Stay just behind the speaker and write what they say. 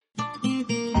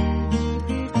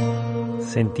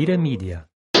Sentire Media.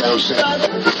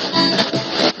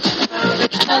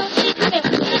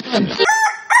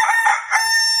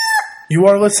 You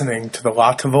are listening to the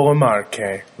La Tavola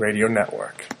Marche radio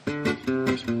network.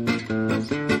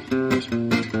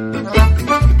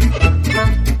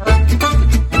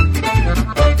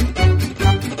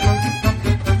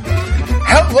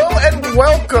 Hello and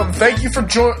welcome. Thank you for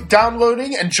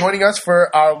downloading and joining us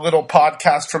for our little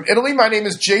podcast from Italy. My name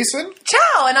is Jason.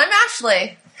 Ciao, and I'm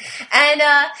Ashley. And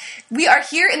we are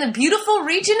here in the beautiful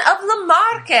region of La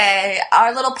Marche.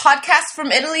 Our little podcast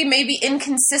from Italy may be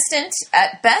inconsistent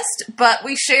at best, but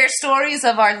we share stories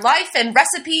of our life and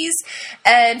recipes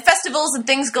and festivals and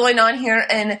things going on here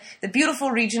in the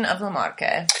beautiful region of La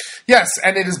Marche. Yes,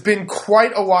 and it has been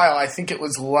quite a while. I think it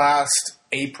was last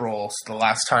April, the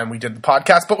last time we did the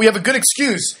podcast, but we have a good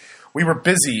excuse. We were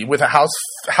busy with a house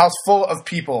full of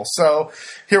people. So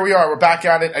here we are. We're back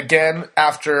at it again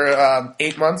after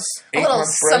 8 months. A little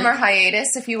summer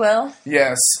hiatus, if you will.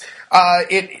 Yes.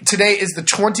 Today is the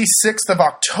 26th of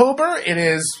October. It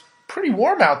is pretty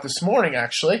warm out this morning,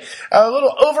 actually. A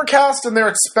little overcast, and they're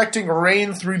expecting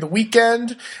rain through the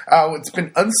weekend. It's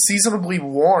been unseasonably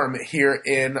warm here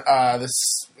in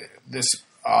this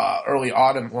early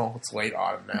autumn. Well, it's late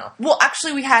autumn now. Well,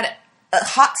 actually, we had a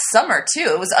hot summer, too.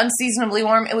 It was unseasonably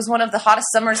warm. It was one of the hottest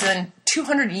summers in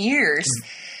 200 years.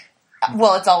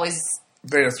 Well, it's always...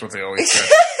 That's what they always say.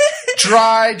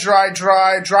 Dry,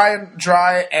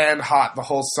 and hot the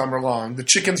whole summer long. The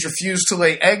chickens refused to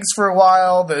lay eggs for a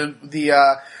while.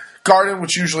 The garden,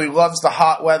 which usually loves the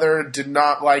hot weather, did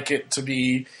not like it to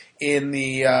be in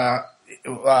the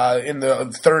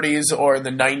 30s or in the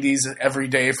 90s every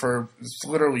day for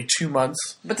literally 2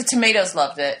 months. But the tomatoes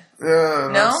loved it. No?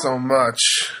 Not so much.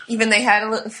 Even it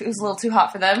was a little too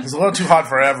hot for them? It was a little too hot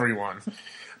for everyone.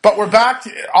 But we're back.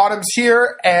 Autumn's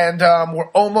here, and we're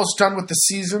almost done with the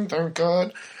season, thank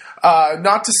God.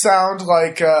 Not to sound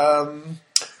like,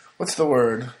 what's the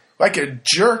word? Like a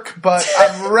jerk, but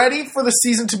I'm ready for the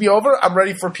season to be over. I'm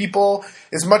ready for people,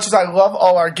 as much as I love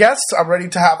all our guests, I'm ready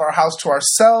to have our house to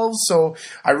ourselves, so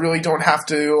I really don't have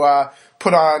to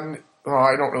put on... Well,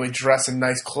 I don't really dress in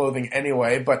nice clothing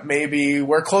anyway, but maybe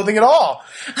wear clothing at all.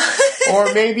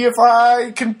 Or maybe if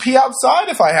I can pee outside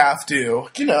if I have to.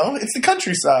 You know, it's the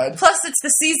countryside. Plus, it's the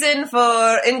season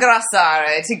for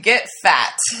ingrassare, to get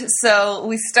fat. So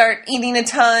we start eating a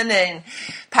ton and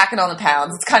packing on the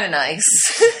pounds. It's kind of nice.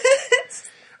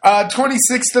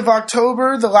 26th of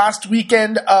October, the last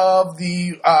weekend of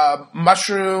the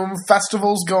mushroom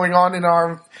festivals going on in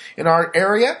our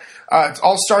area. It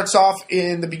all starts off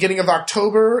in the beginning of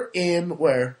October in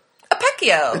where?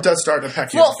 Apecchio. It does start in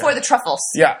Apecchio. Well, for the truffles.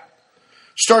 Yeah.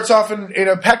 Starts off in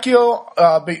Apecchio,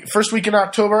 first week in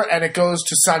October, and it goes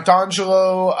to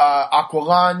Sant'Angelo,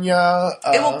 Aquilagna.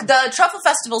 The truffle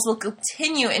festivals will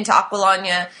continue into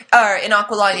Aquilagna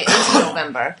into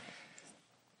November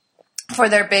for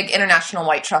their big International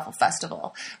White Truffle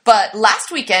Festival. But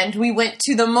last weekend, we went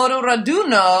to the Moto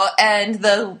Raduno and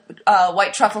the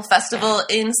White Truffle Festival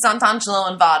in Sant'Angelo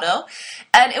and Vado,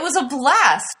 and it was a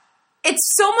blast.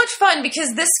 It's so much fun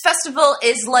because this festival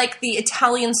is like the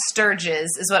Italian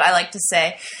Sturgis, is what I like to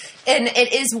say. And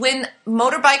it is when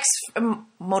motorcyclists,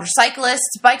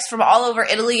 bikes from all over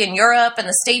Italy and Europe and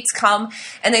the States come,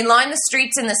 and they line the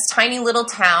streets in this tiny little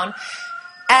town.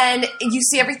 And you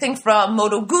see everything from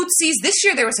Moto Guzzis. This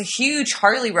year there was a huge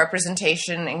Harley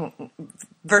representation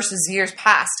versus years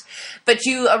past. But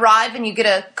you arrive and you get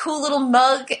a cool little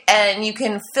mug and you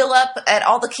can fill up at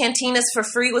all the cantinas for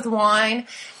free with wine.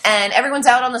 And everyone's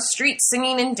out on the street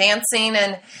singing and dancing.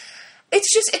 And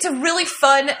it's a really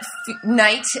fun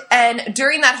night. And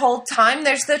during that whole time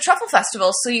there's the Truffle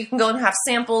Festival. So you can go and have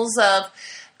samples of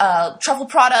truffle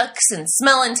products and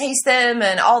smell and taste them.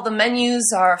 And all the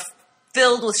menus are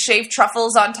filled with shaved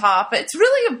truffles on top. It's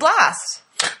really a blast.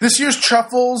 This year's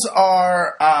truffles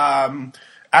are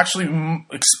actually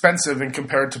expensive in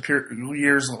compared to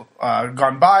years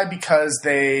gone by because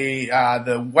the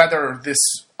weather this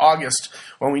August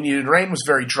when we needed rain was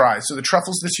very dry. So the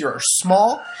truffles this year are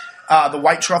small, the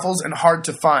white truffles, and hard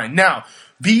to find. Now,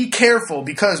 be careful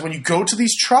because when you go to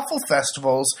these truffle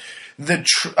festivals, there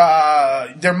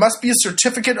must be a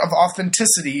certificate of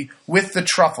authenticity with the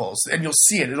truffles, and you'll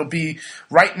see it. It'll be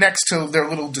right next to their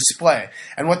little display.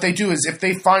 And what they do is if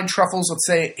they find truffles, let's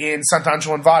say in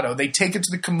Sant'Angelo and Vado, they take it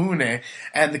to the Comune,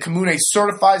 and the Comune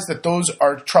certifies that those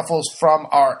are truffles from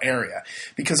our area.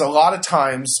 Because a lot of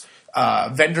times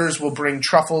vendors will bring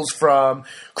truffles from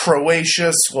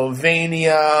Croatia,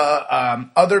 Slovenia,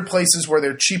 other places where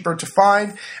they're cheaper to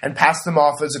find and pass them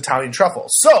off as Italian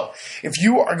truffles. So, if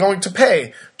you are going to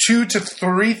pay to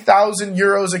 3,000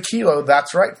 euros a kilo.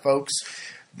 That's right, folks.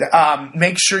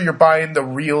 Make sure you're buying the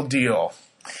real deal.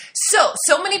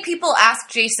 So many people ask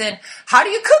Jason, how do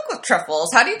you cook with truffles?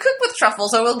 How do you cook with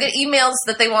truffles? Or we'll get emails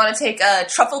that they want to take a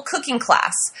truffle cooking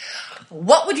class.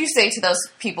 What would you say to those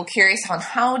people curious on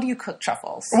how do you cook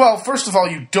truffles? Well, first of all,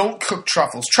 you don't cook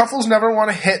truffles. Truffles never want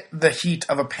to hit the heat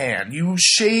of a pan. You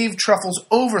shave truffles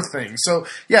over things. So,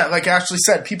 yeah, like Ashley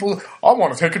said, people, I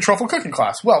want to take a truffle cooking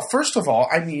class. Well, first of all,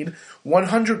 I need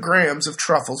 100 grams of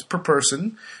truffles per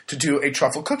person to do a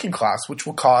truffle cooking class, which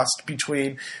will cost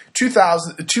between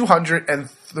 200 and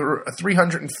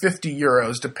 350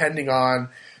 euros, depending on,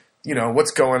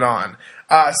 what's going on.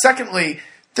 Secondly,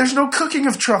 there's no cooking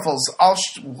of truffles.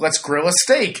 Let's grill a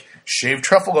steak. Shave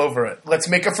truffle over it. Let's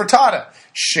make a frittata.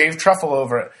 Shave truffle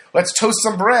over it. Let's toast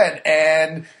some bread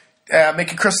and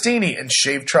make a crostini and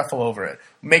shave truffle over it.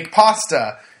 Make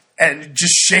pasta and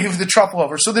just shave the truffle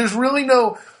over. So there's really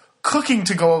no cooking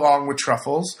to go along with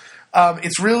truffles.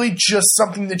 It's really just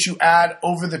something that you add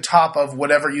over the top of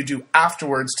whatever you do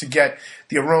afterwards to get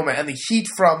the aroma. And the heat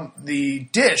from the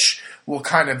dish will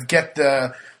kind of get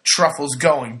the truffles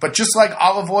going. But just like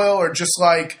olive oil or just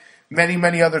like many,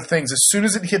 many other things, as soon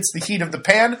as it hits the heat of the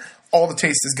pan, all the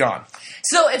taste is gone.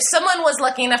 So if someone was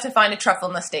lucky enough to find a truffle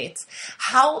in the States,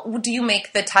 how do you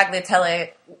make the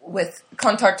tagliatelle with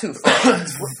con tartuffe?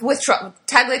 with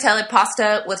tagliatelle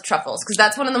pasta with truffles? Because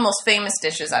that's one of the most famous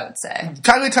dishes, I would say.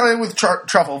 Tagliatelle with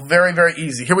truffle, very, very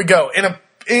easy. Here we go.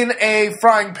 In a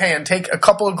frying pan, take a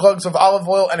couple of cloves of olive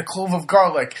oil and a clove of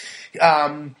garlic.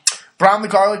 Brown the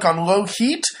garlic on low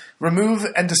heat, remove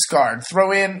and discard.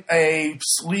 Throw in a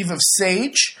sleeve of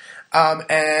sage,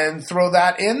 and throw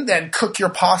that in. Then cook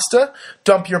your pasta.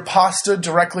 Dump your pasta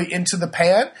directly into the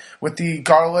pan with the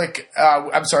garlic,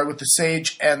 with the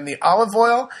sage and the olive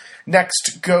oil.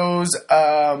 Next goes,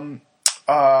 what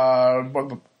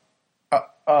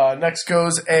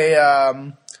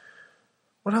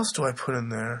else do I put in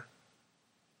there?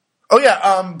 Oh yeah,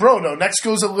 brodo. Next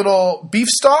goes a little beef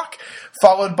stock,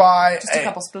 followed by just a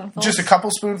couple spoonfuls. Just a couple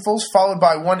spoonfuls, followed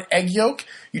by 1 egg yolk.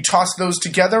 You toss those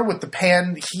together with the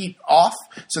pan heat off,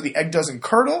 so the egg doesn't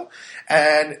curdle,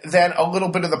 and then a little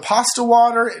bit of the pasta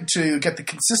water to get the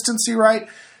consistency right.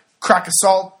 Crack of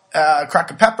salt,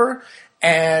 crack of pepper,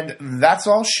 and that's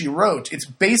all she wrote. It's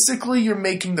basically you're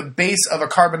making the base of a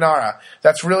carbonara.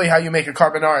 That's really how you make a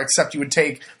carbonara. Except you would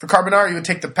take the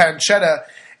pancetta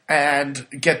and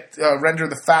render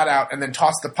the fat out, and then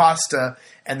toss the pasta,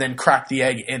 and then crack the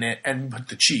egg in it, and put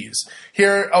the cheese.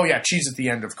 Here, cheese at the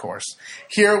end, of course.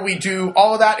 Here we do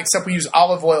all of that, except we use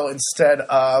olive oil instead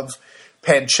of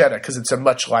pancetta, because it's a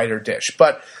much lighter dish.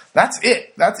 But that's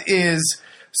it. That is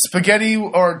spaghetti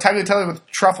or tagliatelle with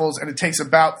truffles, and it takes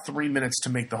about 3 minutes to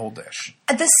make the whole dish.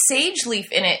 The sage leaf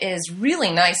in it is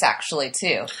really nice, actually,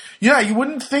 too. Yeah, you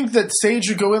wouldn't think that sage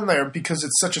would go in there because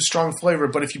it's such a strong flavor,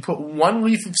 but if you put 1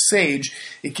 leaf of sage,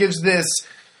 it gives this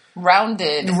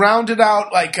rounded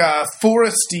out, like a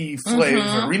foresty flavor.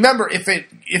 Mm-hmm. Remember, if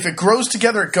it grows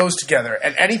together, it goes together,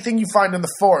 and anything you find in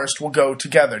the forest will go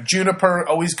together. Juniper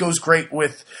always goes great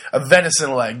with a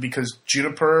venison leg because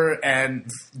juniper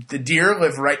and the deer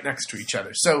live right next to each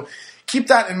other. So keep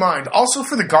that in mind. Also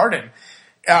for the garden,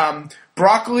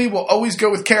 broccoli will always go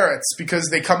with carrots because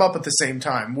they come up at the same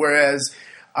time, whereas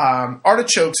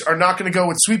artichokes are not going to go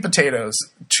with sweet potatoes.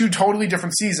 2 totally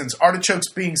different seasons. Artichokes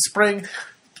being spring,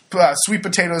 sweet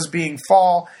potatoes being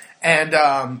fall, and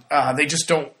they just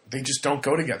don't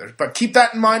go together. But keep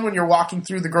that in mind when you're walking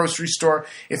through the grocery store.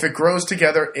 If it grows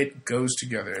together, it goes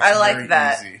together. It's I like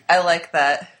that. Easy. I like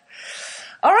that.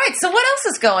 All right, so what else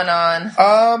is going on?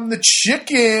 The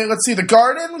chicken. Let's see. The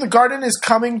garden. The garden is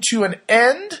coming to an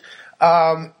end.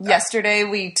 Yesterday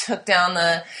we took down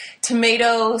the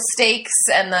tomato stakes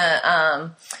and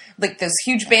the like those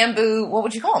huge bamboo, what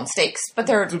would you call them? Stakes, but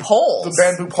they're poles. The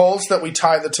bamboo poles that we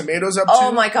tie the tomatoes up to.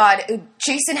 Oh my God.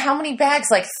 Jason, how many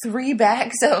bags? Like 3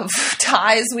 bags of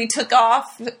ties we took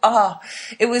off. Oh,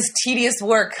 it was tedious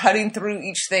work cutting through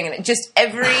each thing. And just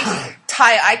every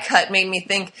tie I cut made me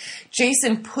think,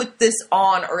 Jason put this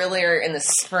on earlier in the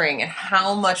spring and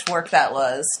how much work that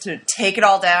was to take it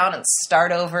all down and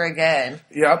start over again.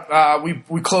 Yep.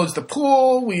 We closed the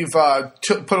pool. We've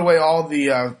put away all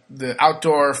the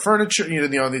outdoor furniture,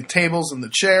 the tables and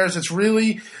the chairs. It's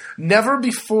really never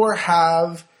before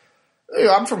have...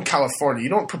 I'm from California. You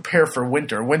don't prepare for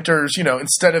winter. Winter's,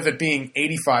 instead of it being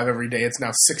 85 every day, it's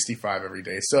now 65 every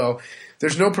day. So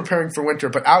there's no preparing for winter.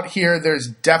 But out here, there's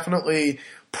definitely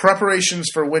preparations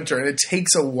for winter, and it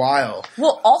takes a while.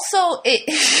 Well, also,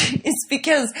 it's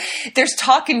because there's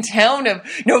talk in town of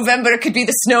November could be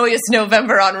the snowiest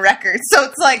November on record. So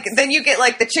it's like, then you get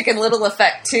like the Chicken Little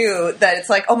effect too, that it's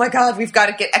like, oh my God, we've got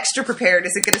to get extra prepared.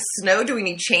 Is it going to snow? Do we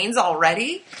need chains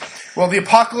already? Well, the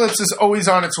apocalypse is always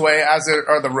on its way, as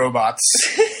are the robots.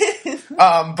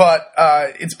 But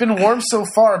it's been warm so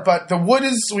far, but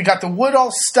we got the wood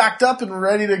all stacked up and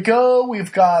ready to go.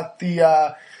 We've got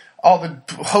the, all the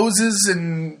hoses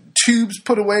and tubes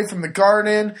put away from the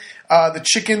garden. The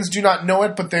chickens do not know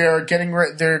it, but they're going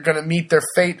to meet their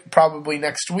fate probably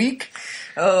next week.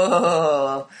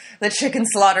 Oh, the chicken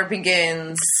slaughter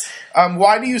begins.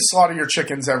 Why do you slaughter your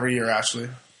chickens every year, Ashley?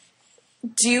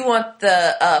 Do you want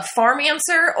the farm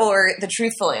answer or the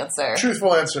truthful answer?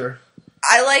 Truthful answer.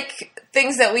 I like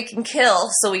things that we can kill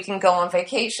so we can go on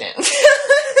vacation.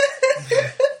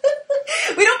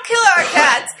 We don't kill our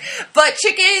cats, but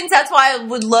chickens, that's why I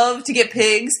would love to get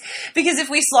pigs, because if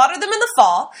we slaughter them in the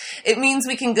fall, it means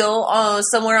we can go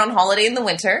somewhere on holiday in the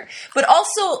winter. But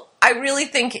also, I really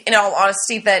think, in all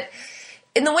honesty, that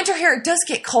in the winter here, it does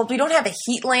get cold. We don't have a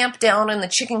heat lamp down in the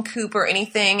chicken coop or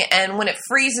anything, and when it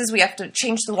freezes, we have to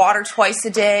change the water twice a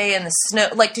day, and the snow,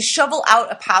 like to shovel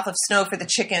out a path of snow for the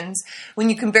chickens, when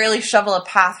you can barely shovel a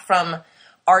path from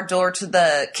our door to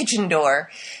the kitchen door,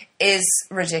 is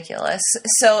ridiculous.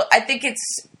 So I think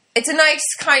it's a nice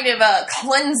kind of a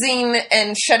cleansing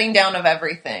and shutting down of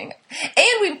everything.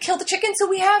 And we've killed the chicken, so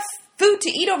we have food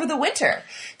to eat over the winter.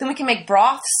 Then we can make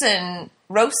broths and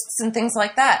roasts and things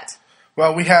like that.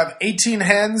 Well, we have 18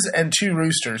 hens and 2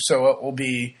 roosters, so it will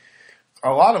be a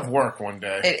lot of work one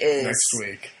day. It is. Next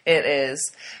week. It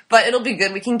is. But it'll be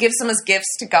good. We can give some as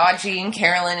gifts to Gaji and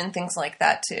Carolyn and things like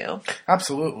that, too.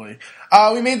 Absolutely.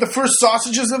 We made the first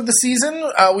sausages of the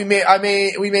season. We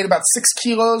made about 6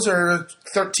 kilos or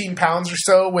 13 pounds or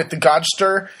so with the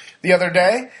Godster the other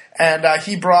day. And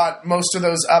he brought most of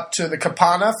those up to the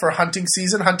Capana for hunting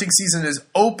season. Hunting season is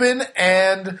open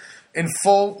and in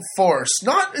full force.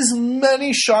 Not as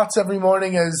many shots every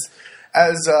morning as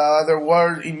there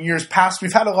were in years past.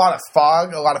 We've had a lot of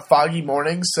fog, a lot of foggy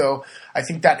mornings, so I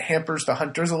think that hampers the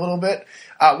hunters a little bit,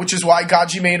 which is why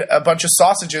Gaji made a bunch of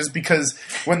sausages, because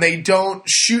when they don't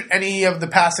shoot any of the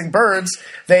passing birds,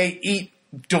 they eat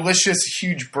delicious,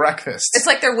 huge breakfasts. It's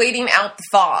like they're waiting out the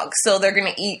fog, so they're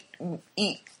going to eat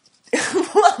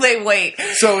while they wait.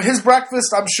 So his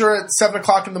breakfast, I'm sure at 7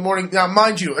 o'clock in the morning. Now,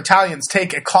 mind you, Italians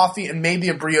take a coffee and maybe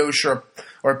a brioche or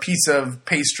a piece of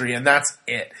pastry, and that's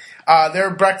it.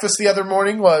 Their breakfast the other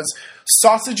morning was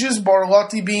sausages,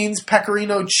 borlotti beans,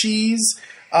 pecorino cheese.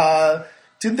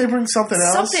 Didn't they bring something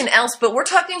else? Something else, but we're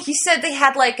talking, he said they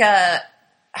had like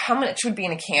how much would be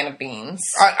in a can of beans?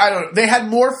 I don't know. They had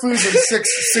more food than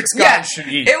six guys should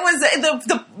eat. It was,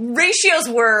 the ratios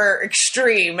were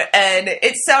extreme, and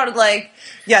it sounded like,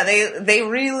 yeah, they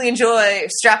really enjoy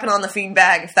strapping on the feed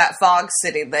bag if that fog's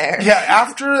sitting there. Yeah,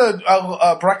 after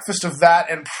a breakfast of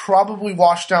that, and probably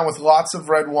washed down with lots of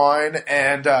red wine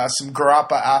and some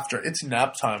grappa after, it's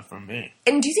nap time for me.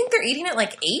 And do you think they're eating at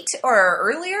like 8 or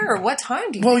earlier, or what time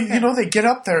do you think? Well, you know, they get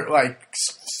up there like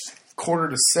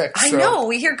 5:45. I know.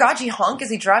 We hear Gaji honk as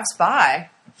he drives by.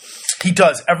 He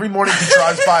does. Every morning he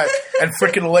drives by and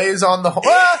frickin' lays on the horn.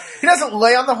 Well, he doesn't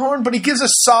lay on the horn, but he gives a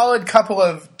solid couple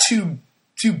of two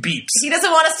beeps. He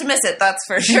doesn't want us to miss it, that's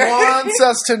for sure. He wants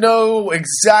us to know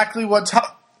exactly what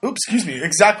time...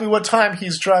 exactly what time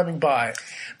he's driving by.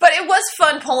 But it was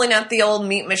fun pulling out the old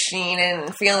meat machine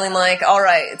and feeling like, all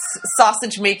right, it's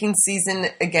sausage making season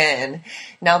again.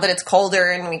 Now that it's colder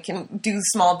and we can do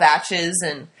small batches,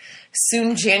 and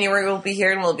soon January will be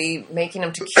here and we'll be making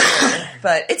them tequila.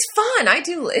 But it's fun.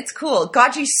 It's cool.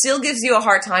 Gaji still gives you a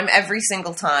hard time every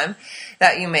single time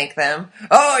that you make them.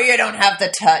 Oh, you don't have the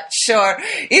touch, or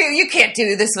you can't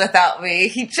do this without me.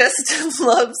 He just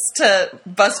loves to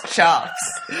bust chops.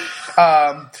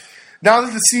 Now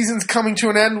that the season's coming to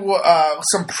an end,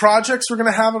 some projects we're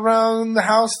going to have around the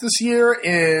house this year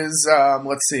is,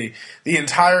 let's see, the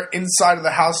entire inside of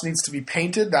the house needs to be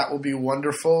painted. That will be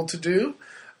wonderful to do.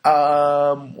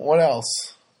 What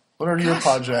else? What are your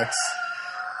projects?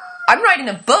 I'm writing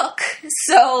a book,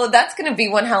 so that's going to be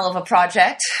one hell of a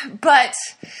project. But,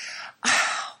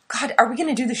 God, are we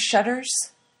going to do the shutters?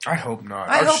 I hope not.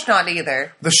 I hope not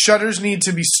either. The shutters need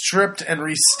to be stripped and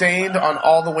restained on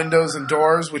all the windows and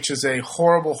doors, which is a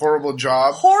horrible, horrible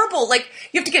job. Horrible. Like,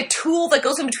 you have to get a tool that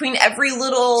goes in between every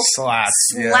little slat,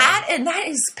 and that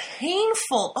is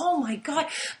painful. Oh, my God.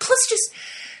 Plus, just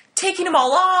taking them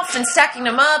all off and stacking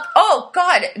them up. Oh,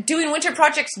 God. Doing winter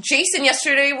projects. Jason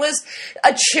yesterday was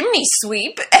a chimney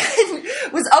sweep and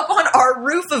was up on our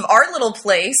roof of our little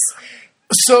place,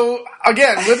 So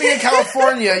again, living in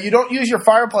California, you don't use your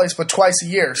fireplace but twice a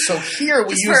year. So here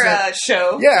we Just use for it. a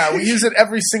show. Yeah, we use it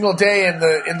every single day in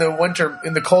the winter,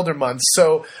 in the colder months.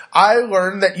 So I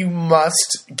learned that you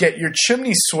must get your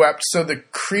chimney swept so the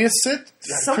creosote.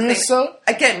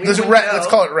 Again, let's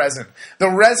call it resin. The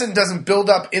resin doesn't build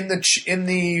up in the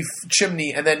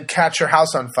chimney and then catch your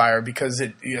house on fire because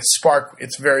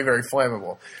it's very, very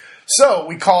flammable. So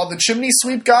we call the chimney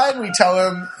sweep guy and we tell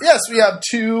him, yes, we have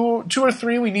two or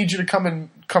three. We need you to come and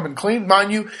clean.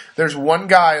 Mind you, there's one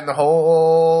guy in the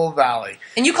whole valley.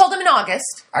 And you called him in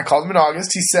August. I called him in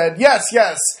August. He said, yes.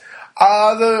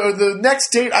 The next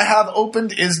date I have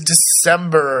opened is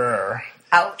December.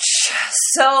 Ouch.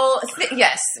 So,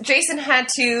 yes, Jason had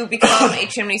to become a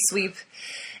chimney sweep.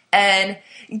 And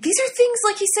these are things,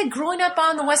 like he said, growing up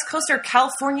on the West Coast or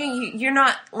California, you're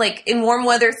not, like, in warm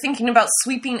weather thinking about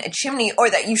sweeping a chimney or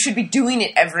that you should be doing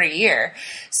it every year.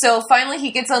 So finally he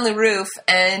gets on the roof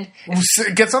and...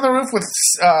 Gets on the roof with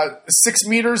 6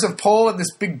 meters of pole and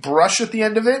this big brush at the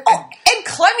end of it. And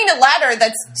climbing a ladder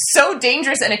that's so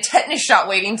dangerous and a tetanus shot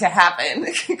waiting to happen.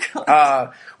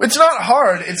 It's not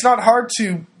hard. It's not hard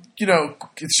to,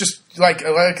 it's just like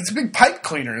it's a big pipe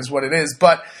cleaner is what it is.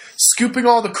 But scooping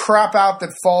all the crap out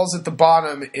that falls at the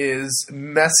bottom is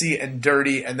messy and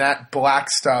dirty, and that black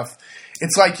stuff,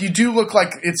 it's like you do look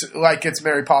like it's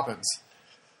Mary Poppins.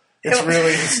 It's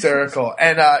really hysterical,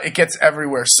 and it gets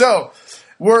everywhere. So,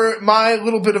 my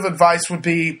little bit of advice would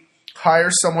be hire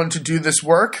someone to do this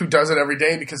work who does it every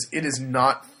day because it is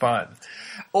not fun.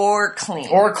 Or clean.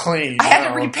 I had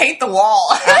to repaint the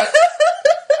wall.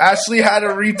 Ashley had to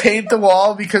repaint the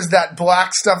wall because that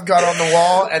black stuff got on the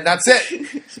wall, and that's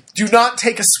it. Do not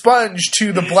take a sponge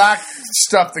to the black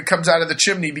stuff that comes out of the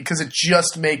chimney because it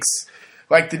just makes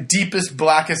like the deepest,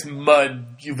 blackest mud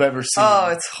you've ever seen. Oh,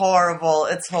 it's horrible.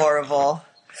 It's horrible.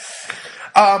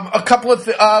 A couple of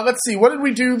let's see. What did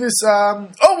we do this?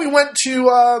 We went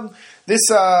to this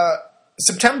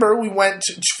September. We went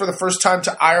for the first time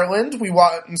to Ireland. We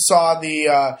went and saw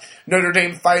the Notre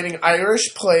Dame Fighting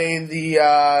Irish play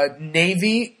the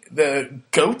Navy, the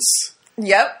Goats.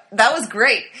 Yep, that was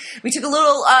great. We took a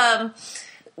little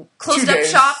closed-up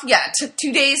shop. Yeah, took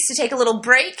 2 days to take a little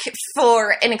break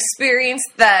for an experience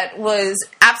that was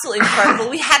absolutely incredible.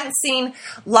 We hadn't seen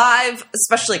live,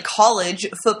 especially college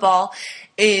football,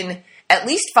 in at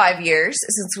least 5 years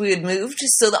since we had moved.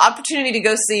 So the opportunity to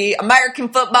go see American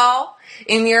football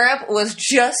in Europe was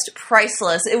just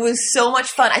priceless. It was so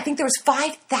much fun. I think there was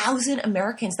 5,000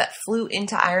 Americans that flew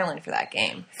into Ireland for that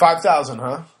game. 5,000,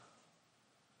 huh?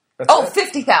 That's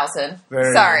 50,000.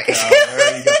 Sorry.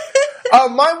 There you go.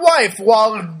 My wife,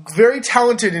 while very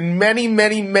talented in many,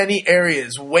 many, many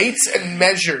areas, weights and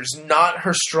measures not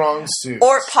her strong suit.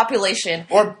 Or population.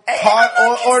 Or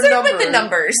numbers. With the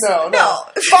numbers. No.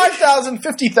 5,000,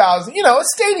 50,000. A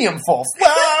stadium full.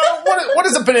 Well, what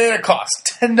does a banana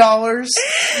cost? $10?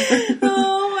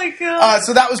 Oh my god.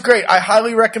 So that was great. I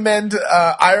highly recommend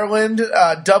Ireland,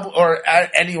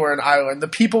 anywhere in Ireland. The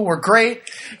people were great.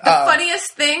 The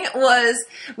funniest thing was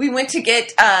we went to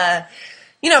get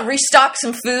restock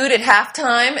some food at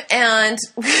halftime, and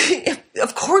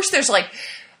of course there's like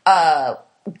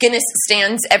Guinness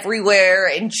stands everywhere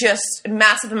and just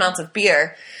massive amounts of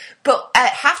beer. But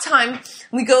at halftime,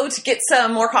 we go to get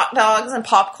some more hot dogs and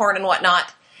popcorn and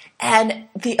whatnot, and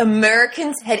the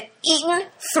Americans had eaten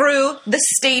through the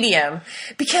stadium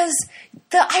because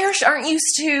the Irish aren't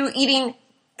used to eating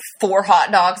 4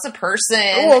 hot dogs a person.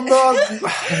 Well,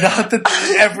 not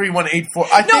that everyone ate 4.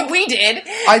 We did.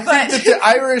 I think that the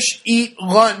Irish eat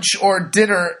lunch or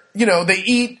dinner. They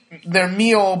eat their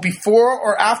meal before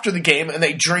or after the game, and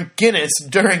they drink Guinness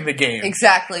during the game.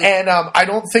 Exactly. And I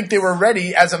don't think they were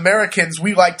ready. As Americans,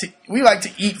 we like to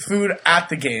eat food at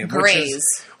the game,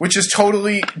 which is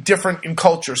totally different in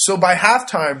culture. So by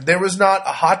halftime, there was not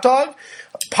a hot dog,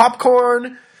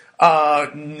 popcorn.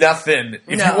 Nothing.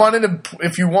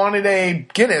 If you wanted a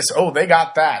Guinness, they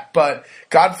got that. But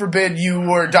God forbid you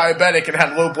were diabetic and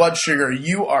had low blood sugar,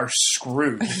 you are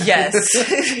screwed. Yes.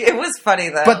 It was funny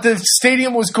though. But the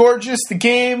stadium was gorgeous. The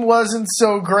game wasn't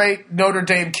so great. Notre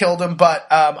Dame killed them, but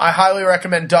I highly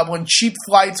recommend Dublin. Cheap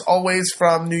flights always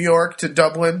from New York to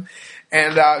Dublin.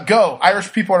 And go.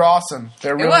 Irish people are awesome.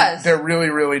 They're really,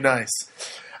 really nice.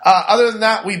 Other than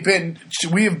that, we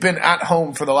have been at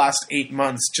home for the last 8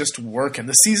 months just working.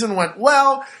 The season went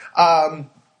well. There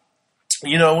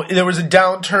was a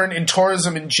downturn in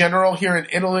tourism in general here in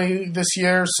Italy this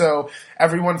year, so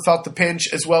everyone felt the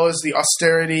pinch, as well as the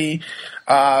austerity,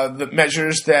 the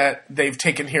measures that they've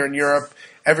taken here in Europe.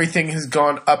 Everything has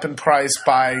gone up in price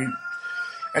by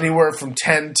anywhere from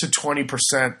 10 to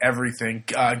 20%. Everything.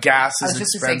 Gas is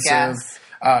expensive.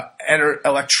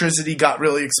 Electricity got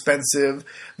really expensive.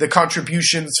 The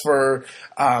contributions for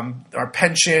our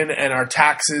pension and our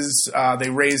taxes, they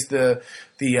raised the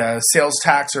sales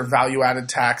tax or value-added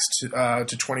tax to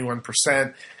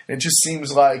 21%. It just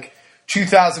seems like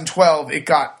 2012, it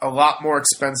got a lot more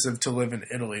expensive to live in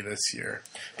Italy this year.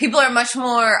 People are much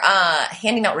more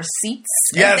handing out receipts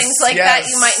and things like that,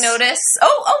 you might notice.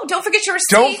 Oh, don't forget your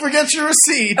receipt. Don't forget your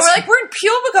receipt. And we're like, we're in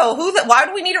Piobico. Why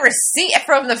do we need a receipt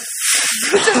from the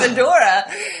Fedora?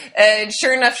 And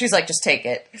sure enough, she's like, just take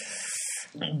it.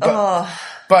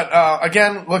 But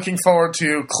again, looking forward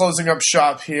to closing up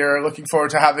shop here. Looking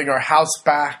forward to having our house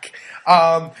back.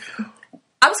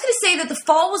 I was going to say that the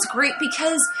fall was great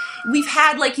because we've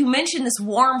had, like you mentioned, this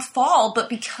warm fall, but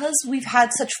because we've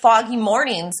had such foggy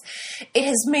mornings, it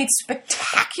has made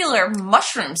spectacular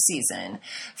mushroom season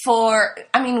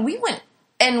we went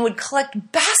and would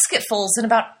collect basketfuls in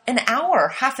about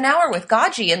half an hour with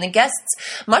Gaji and the guests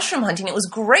mushroom hunting. It was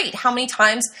great. How many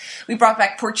times we brought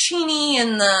back porcini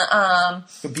and the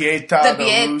bieta,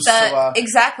 russola.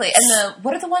 Exactly. And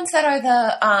what are the ones that are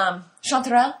the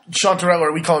chanterelle? Chanterelle,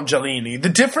 or we call them gelini. The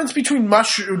difference between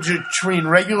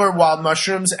regular wild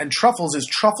mushrooms and truffles is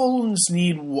truffles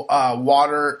need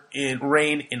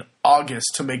rain in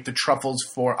August to make the truffles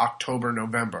for October,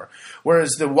 November.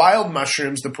 Whereas the wild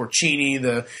mushrooms, the porcini,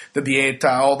 the bieta,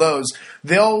 all those,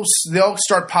 they'll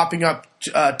start popping up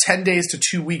 10 days to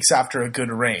 2 weeks after a good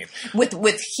rain.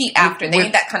 With heat after. They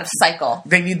need that kind of cycle.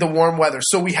 They need the warm weather.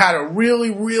 So we had a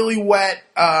really, really wet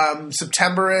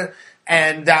September,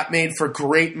 and that made for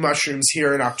great mushrooms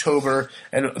here in October,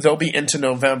 and they'll be into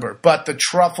November. But the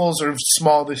truffles are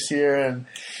small this year.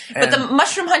 But the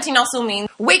mushroom hunting also means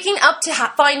waking up to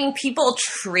finding people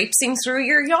traipsing through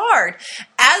your yard.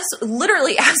 As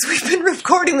we've been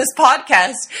recording this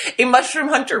podcast, a mushroom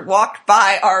hunter walked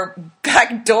by our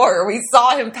back door. We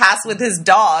saw him pass with his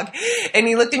dog, and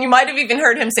he looked, and you might have even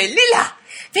heard him say, "Lila,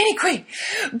 vieni qui."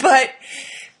 But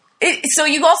so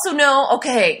you also know,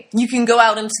 okay, you can go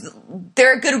out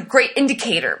they're a great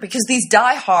indicator because these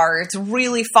diehards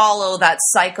really follow that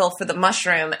cycle for the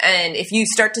mushroom. And if you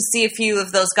start to see a few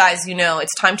of those guys, you know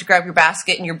it's time to grab your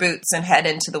basket and your boots and head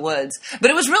into the woods. But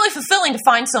it was really fulfilling to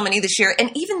find so many this year. And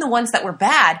even the ones that were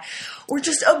bad were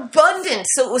just abundant.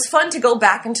 So it was fun to go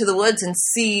back into the woods and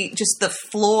see just the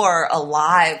floor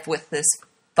alive with this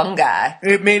fungi.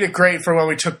 It made it great for when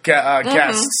we took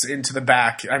guests into the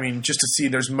back. I mean, just to see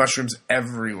there's mushrooms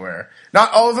everywhere.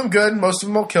 Not all of them good. Most of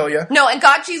them will kill you. No, and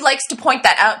Gaji likes to point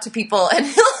that out to people. And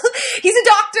he's a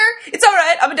doctor. It's all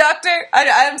right. I'm a doctor.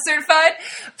 I'm certified.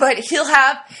 But he'll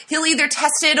either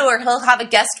test it or he'll have a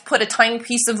guest put a tiny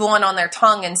piece of one on their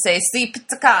tongue and say, "Si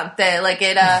pizzicante," like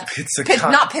it.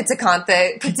 Not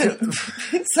pizzicante.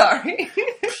 Sorry.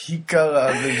 Pica la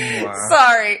lingua.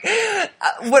 Sorry.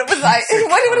 What was I?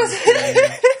 What was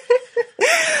it?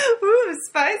 Ooh,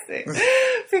 spicy.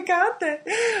 Picante.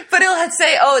 But it'll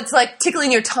say, oh, it's like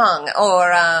tickling your tongue.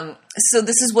 Or, so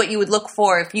this is what you would look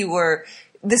for if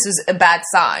this is a bad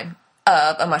sign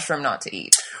of a mushroom not to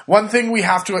eat. One thing we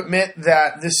have to admit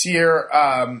that this year,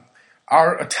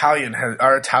 our Italian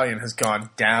has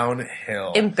gone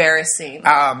downhill. Embarrassing.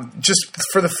 Just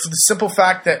for the simple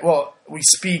fact that, we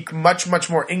speak much, much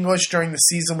more English during the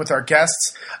season with our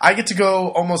guests. I get to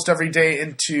go almost every day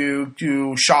into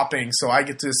do shopping, so I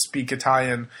get to speak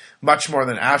Italian much more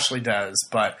than Ashley does.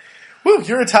 But,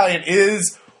 your Italian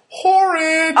is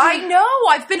horrid. I know.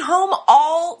 I've been home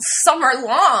all summer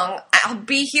long. I'll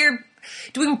be here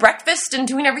doing breakfast and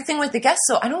doing everything with the guests,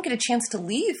 so I don't get a chance to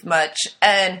leave much.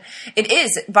 And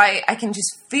I can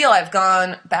just feel I've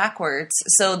gone backwards.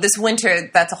 So this winter,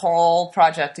 that's a whole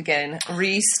project again.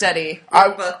 Re-study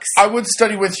books. I would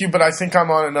study with you, but I think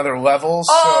I'm on another level.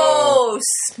 So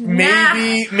snap.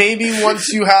 maybe once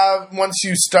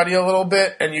you study a little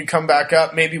bit and you come back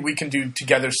up, maybe we can do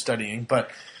together studying. But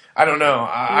I don't know.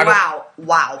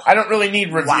 Wow. I don't really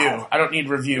need review. Wow. I don't need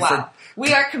review for.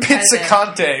 We are competitive.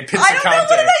 Pizzicante. I don't know what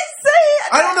did I say.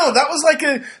 I don't know.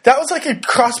 That was like a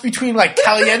cross between like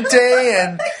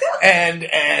caliente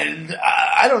and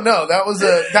I don't know. That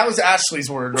was Ashley's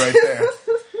word right there.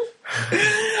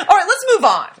 All right, let's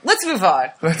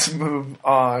move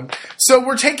on. So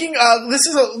we're taking, this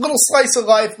is a little slice of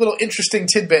life, little interesting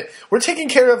tidbit. We're taking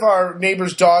care of our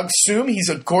neighbor's dog, Soom. He's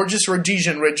a gorgeous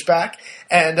Rhodesian Ridgeback,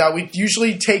 and we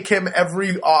usually take him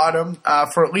every autumn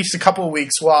for at least a couple of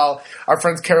weeks while our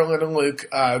friends Carolyn and Luke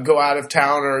go out of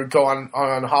town or go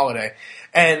on holiday.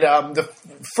 And the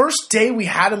first day we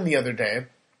had him the other day,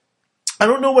 I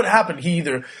don't know what happened. He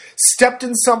either stepped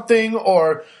in something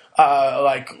or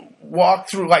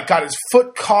walked through, got his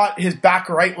foot caught, his back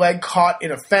right leg caught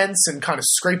in a fence and kind of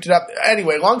scraped it up.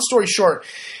 Anyway, long story short,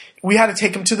 we had to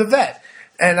take him to the vet.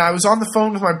 And I was on the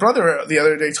phone with my brother the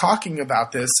other day talking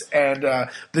about this and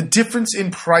the difference in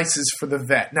prices for the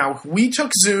vet. Now, we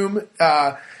took Zoom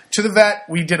to the vet.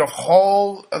 We did the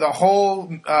whole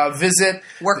visit.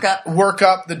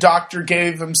 Workup. The doctor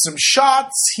gave him some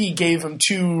shots. He gave him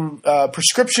 2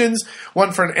 prescriptions,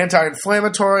 one for an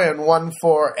anti-inflammatory and one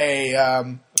for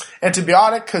a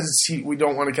antibiotic because we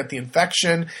don't want to get the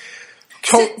infection.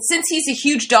 Since he's a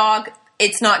huge dog,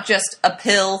 it's not just a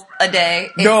pill a day.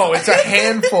 No, it's a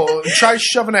handful. Try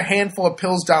shoving a handful of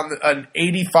pills down an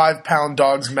 85-pound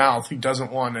dog's mouth who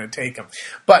doesn't want to take them.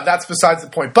 But that's besides the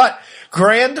point. But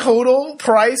grand total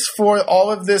price for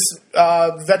all of this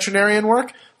veterinarian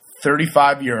work,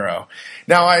 €35.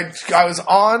 Now, I was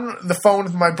on the phone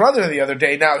with my brother the other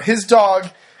day. Now, his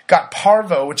dog got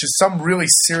parvo, which is some really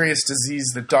serious disease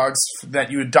that dogs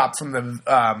that you adopt from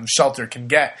the shelter can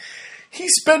get. He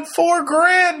spent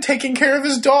 $4,000 taking care of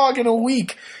his dog in a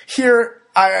week. Here,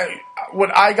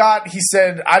 what I got, he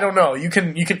said, I don't know. You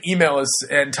can email us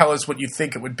and tell us what you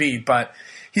think it would be, but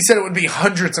he said it would be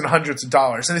hundreds and hundreds of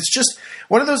dollars. And it's just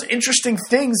one of those interesting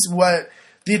things. What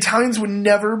the Italians would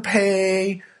never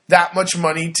pay that much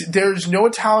money. There's no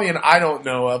Italian I don't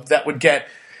know of that would get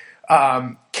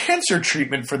cancer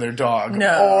treatment for their dog,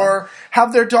 or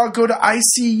have their dog go to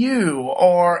ICU,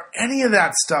 or any of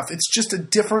that stuff. It's just a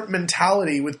different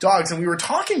mentality with dogs. And we were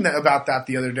talking about that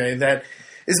the other day, that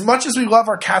as much as we love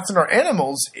our cats and our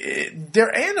animals,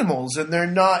 they're animals, and they're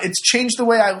not. It's changed the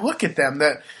way I look at them.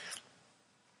 That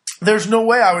there's no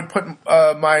way I would put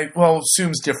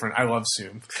Soom's different. I love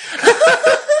Soom.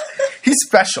 He's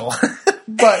special.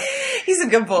 But he's a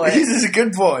good boy. He's a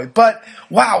good boy. But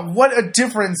wow, what a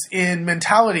difference in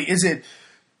mentality. Is it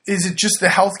just the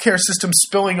healthcare system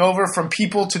spilling over from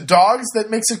people to dogs that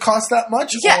makes it cost that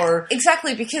much? Yeah,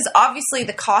 exactly. Because obviously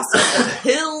the cost of the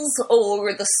pills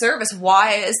or the service,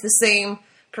 why is the same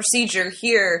procedure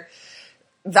here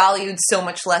valued so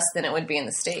much less than it would be in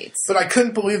the States? But I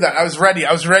couldn't believe that. I was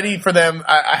ready for them.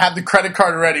 I had the credit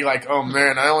card ready. Oh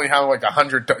man, I only have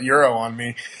 €100 on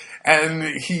me.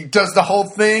 And he does the whole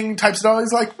thing, types it all.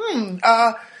 He's like,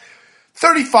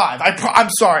 35. I'm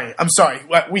sorry.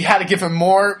 We had to give him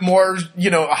more,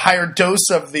 a higher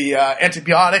dose of the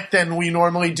antibiotic than we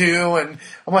normally do. And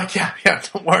I'm like, yeah,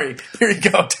 don't worry. Here you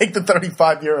go. Take the €35.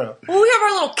 Well, we have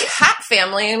our little cat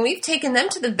family, and we've taken them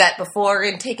to the vet before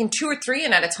and taken 2 or 3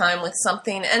 in at a time with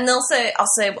something. And I'll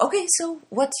say, okay, so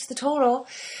what's the total?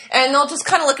 And they'll just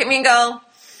kind of look at me and go,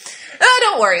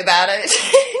 don't worry about it. And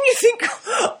you think,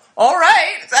 all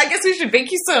right, I guess we should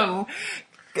bake you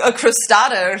a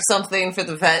crostata or something for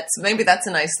the vets. Maybe that's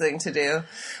a nice thing to do.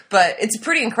 But it's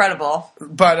pretty incredible.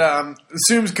 But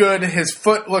Zoom's good. His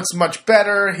foot looks much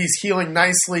better. He's healing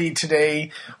nicely.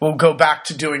 Today we'll go back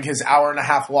to doing his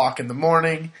hour-and-a-half walk in the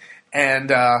morning. And,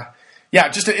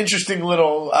 just an interesting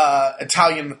little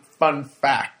Italian fun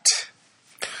fact.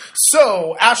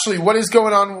 So, Ashley, what is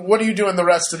going on? What are you doing the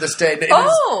rest of this day?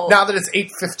 Now that it's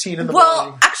 8:15 in the morning.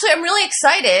 Well, actually, I'm really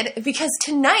excited because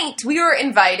tonight we were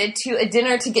invited to a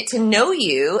dinner to get to know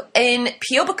you in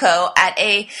Piobico at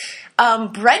a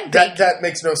bread bakery. That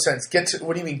makes no sense.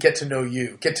 What do you mean, get to know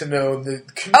you? Get to know the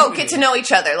community. Oh, get to know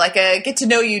each other, like a get to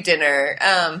know you dinner.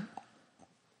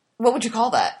 What would you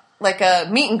call that? Like a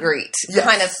meet and greet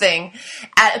kind of thing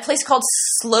at a place called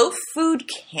Slow Food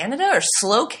Canada or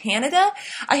Slow Canada.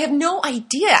 I have no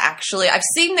idea, actually. I've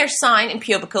seen their sign in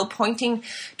Piobico pointing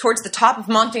towards the top of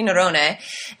Monte Nerone,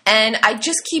 and I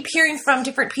just keep hearing from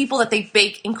different people that they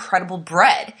bake incredible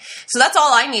bread. So that's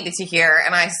all I needed to hear,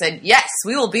 and I said, yes,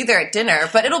 we will be there at dinner,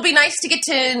 but it'll be nice to get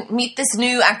to meet this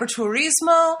new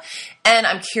agriturismo, and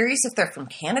I'm curious if they're from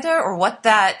Canada or what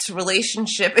that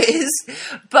relationship is,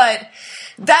 but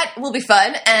that will be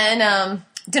fun, and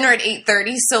dinner at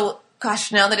 8:30, so,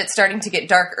 gosh, now that it's starting to get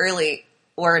dark early,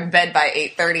 we're in bed by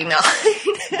 8:39.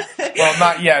 Well,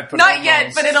 not yet. But not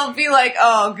yet, but it'll be like,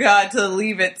 oh, God, to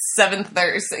leave at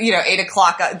 7:30, 8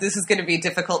 o'clock, this is going to be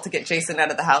difficult to get Jason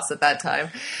out of the house at that time.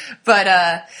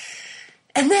 But,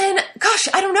 and then, gosh,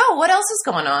 I don't know. What else is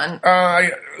going on?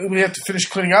 We have to finish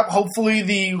cleaning up. Hopefully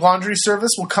the laundry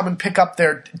service will come and pick up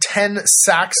their 10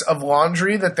 sacks of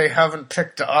laundry that they haven't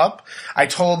picked up. I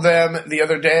told them the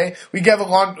other day,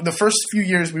 the first few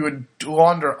years we would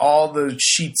launder all the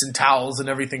sheets and towels and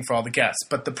everything for all the guests.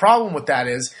 But the problem with that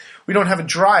is we don't have a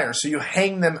dryer, so you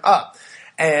hang them up.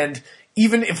 And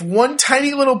even if one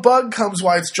tiny little bug comes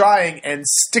while it's drying and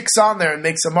sticks on there and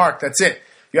makes a mark, that's it.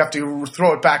 You have to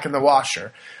throw it back in the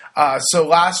washer. So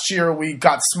last year we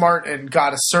got smart and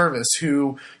got a service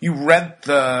who you rent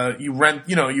the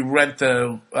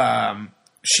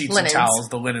sheets Linens. and towels,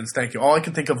 the linens. Thank you. All I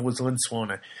could think of was Lynn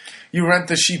Swone. You rent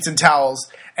the sheets and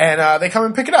towels, and they come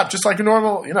and pick it up just like a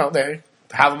normal. They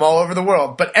have them all over the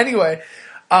world. But anyway,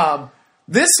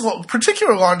 this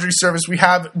particular laundry service we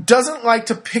have doesn't like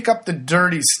to pick up the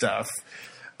dirty stuff.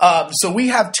 So we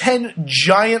have 10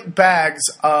 giant bags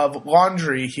of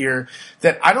laundry here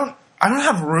that I don't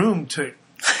have room to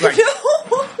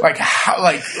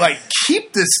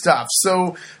keep this stuff.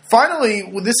 So finally,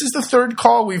 this is the third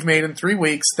call we've made in 3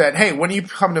 weeks that, hey, when are you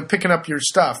coming to picking up your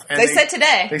stuff? And they said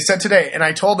today. They said today. And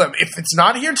I told them, if it's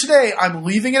not here today, I'm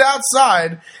leaving it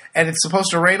outside, and it's supposed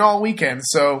to rain all weekend.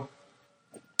 So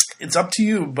it's up to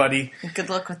you, buddy. Good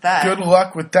luck with that. Good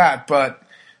luck with that. But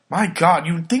my God,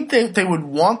 you would think they would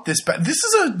want this back. This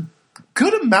is a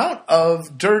good amount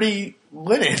of dirty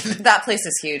linen. That place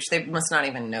is huge. They must not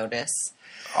even notice.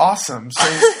 Awesome.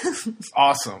 So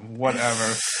awesome.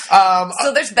 Whatever.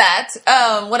 So there's that.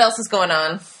 What else is going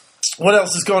on? What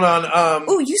else is going on?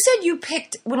 You said you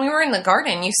picked, when we were in the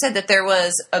garden, you said that there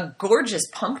was a gorgeous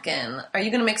pumpkin. Are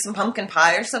you going to make some pumpkin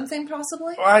pie or something,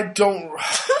 possibly? I don't...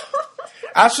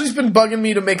 Ashley's been bugging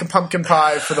me to make a pumpkin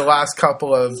pie for the last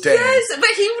couple of days. Yes, but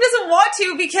he doesn't want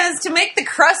to because to make the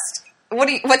crust...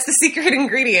 What's the secret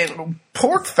ingredient?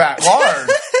 Pork fat, lard.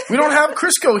 We don't have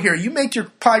Crisco here. You make your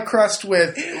pie crust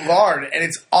with lard, and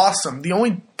it's awesome. The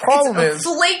only problem is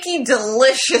flaky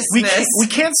deliciousness. We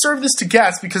can't serve this to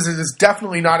guests because it is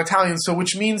definitely not Italian. So,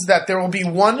 which means that there will be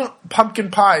one pumpkin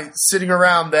pie sitting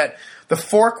around that the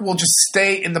fork will just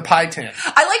stay in the pie tin.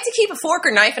 I like to keep a fork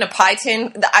or knife in a pie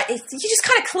tin. You just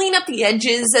kind of clean up the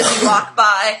edges as you walk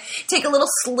by. Take a little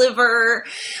sliver.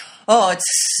 Oh, it's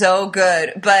so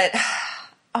good. But,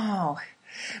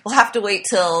 we'll have to wait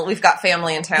till we've got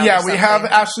family in town. Yeah, we have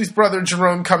Ashley's brother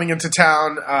Jerome coming into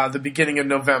town the beginning of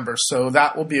November. So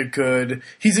that will be a good...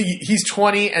 He's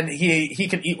 20 and he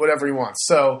can eat whatever he wants.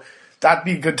 So that'd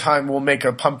be a good time. We'll make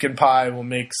a pumpkin pie. We'll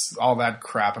make all that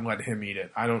crap and let him eat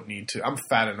it. I don't need to. I'm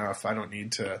fat enough. I don't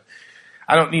need to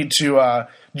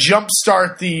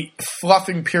jumpstart the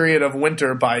fluffing period of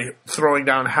winter by throwing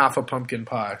down half a pumpkin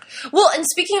pie. Well, and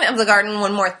speaking of the garden,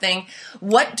 one more thing.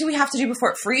 What do we have to do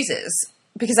before it freezes?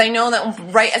 Because I know that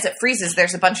right as it freezes,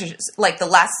 there's a bunch of,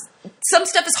 some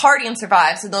stuff is hardy and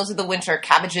survives, and those are the winter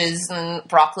cabbages and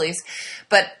broccolis.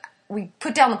 But we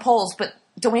put down the poles, but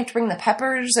don't we have to bring the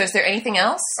peppers, or is there anything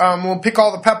else? We'll pick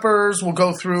all the peppers. We'll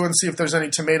go through and see if there's any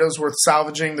tomatoes worth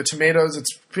salvaging. The tomatoes,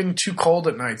 it's been too cold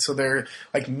at night, so they're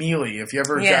like mealy. If you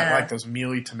ever get like those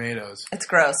mealy tomatoes. It's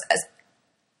gross.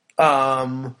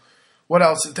 What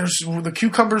else? The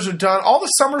cucumbers are done. All the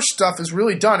summer stuff is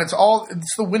really done. It's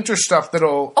the winter stuff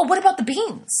that'll... Oh, what about the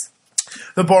beans?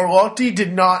 The borlotti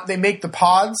did not... They make the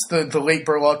pods, the late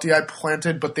borlotti I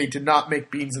planted, but they did not make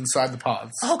beans inside the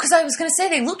pods. Oh, because I was going to say,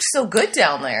 they looked so good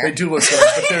down there. They do look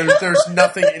good, but there's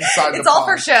nothing inside the pods. It's all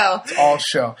for show. It's all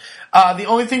show. The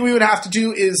only thing we would have to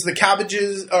do is the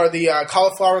cabbages, or the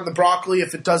cauliflower and the broccoli.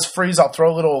 If it does freeze, I'll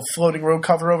throw a little floating road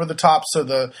cover over the top so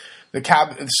the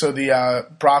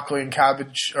broccoli and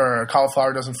cabbage or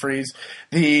cauliflower doesn't freeze.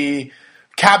 The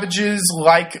cabbages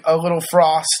like a little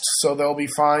frost, so they'll be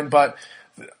fine. But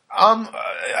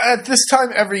at this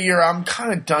time every year, I'm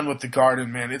kind of done with the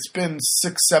garden, man. It's been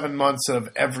 6-7 months of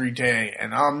every day,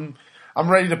 and I'm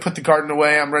ready to put the garden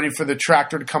away. I'm ready for the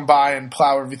tractor to come by and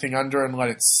plow everything under and let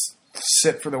it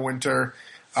sit for the winter.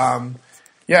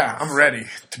 Yeah, I'm ready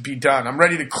to be done. I'm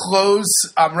ready to close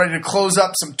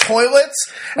up some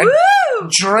toilets and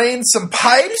drain some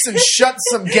pipes and shut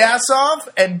some gas off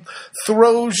and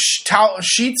throw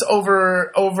sheets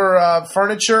over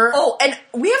furniture. Oh, and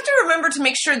we have to remember to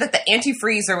make sure that the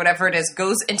antifreeze or whatever it is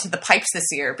goes into the pipes this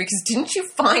year, because didn't you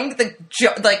find the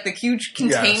huge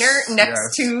container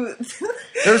next to?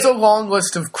 There's a long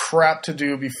list of crap to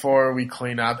do before we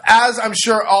clean up. As I'm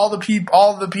sure all the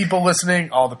people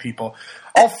listening, all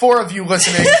 4 of you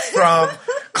listening from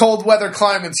cold weather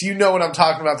climates, you know what I'm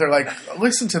talking about. They're like,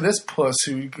 listen to this puss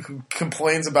who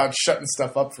complains about shutting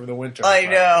stuff up for the winter. I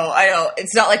know.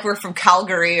 It's not like we're from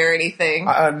Calgary or anything.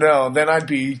 No, then I'd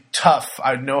be tough.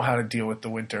 I'd know how to deal with the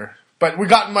winter. But we've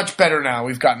gotten much better now.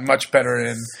 We've gotten much better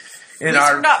in At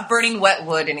least we're not burning wet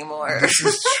wood anymore. This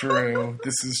is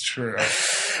true.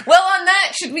 Well, on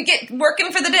that, should we get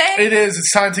working for the day? It is.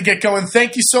 It's time to get going.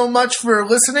 Thank you so much for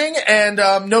listening, and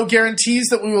no guarantees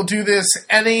that we will do this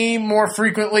any more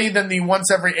frequently than the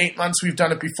once every 8 months we've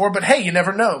done it before, but hey, you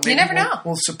never know. Maybe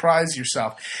we'll surprise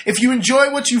yourself. If you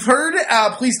enjoy what you've heard,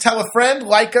 please tell a friend,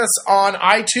 like us on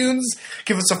iTunes,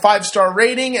 give us a 5-star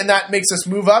rating, and that makes us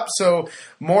move up so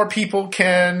more people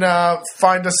can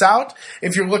find us out.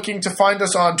 If you're looking to find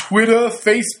us on Twitter,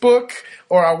 Facebook,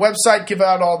 or our website,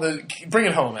 bring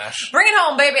it home, Ash. Bring it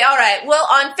home, baby. All right. Well,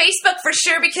 on Facebook for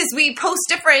sure, because we post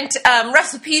different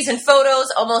recipes and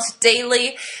photos almost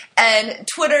daily, and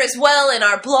Twitter as well, and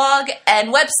our blog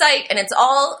and website, and it's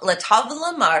all La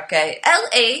Tavola Marche,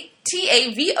 LATAVOLAMARCHE,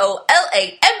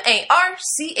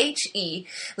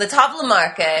 La Tavola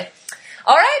Marche.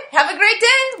 All right, have a great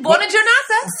day. Buona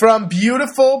giornata. From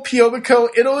beautiful Piobico,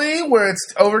 Italy, where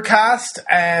it's overcast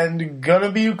and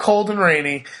gonna be cold and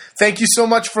rainy. Thank you so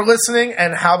much for listening,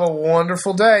 and have a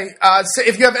wonderful day. So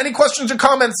if you have any questions or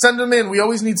comments, send them in. We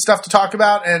always need stuff to talk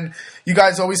about, and you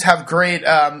guys always have great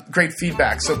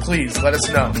feedback, so please let us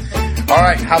know. All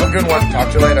right, have a good one.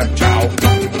 Talk to you later. Ciao.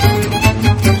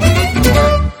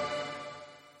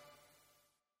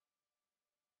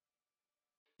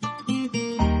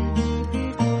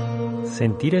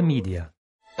 Sentire Media.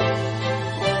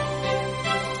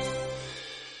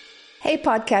 Hey,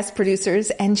 podcast producers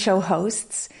and show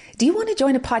hosts. Do you want to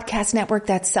join a podcast network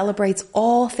that celebrates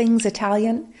all things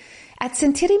Italian? At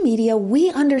Sentire Media,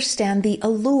 we understand the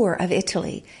allure of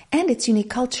Italy and its unique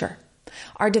culture.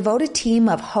 Our devoted team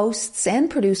of hosts and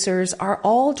producers are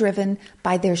all driven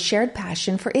by their shared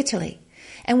passion for Italy.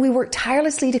 And we work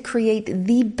tirelessly to create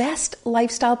the best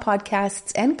lifestyle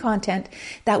podcasts and content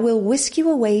that will whisk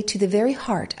you away to the very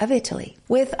heart of Italy.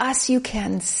 With us, you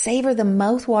can savor the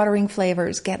mouth-watering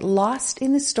flavors, get lost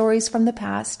in the stories from the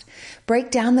past,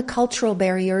 break down the cultural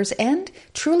barriers, and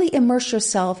truly immerse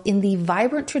yourself in the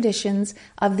vibrant traditions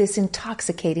of this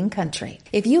intoxicating country.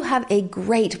 If you have a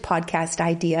great podcast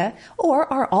idea or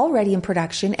are already in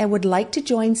production and would like to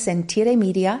join Sentire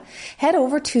Media, head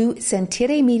over to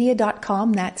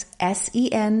sentiremedia.com. That's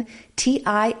SENTIRE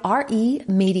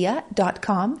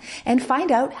media.com and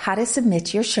find out how to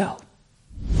submit your show.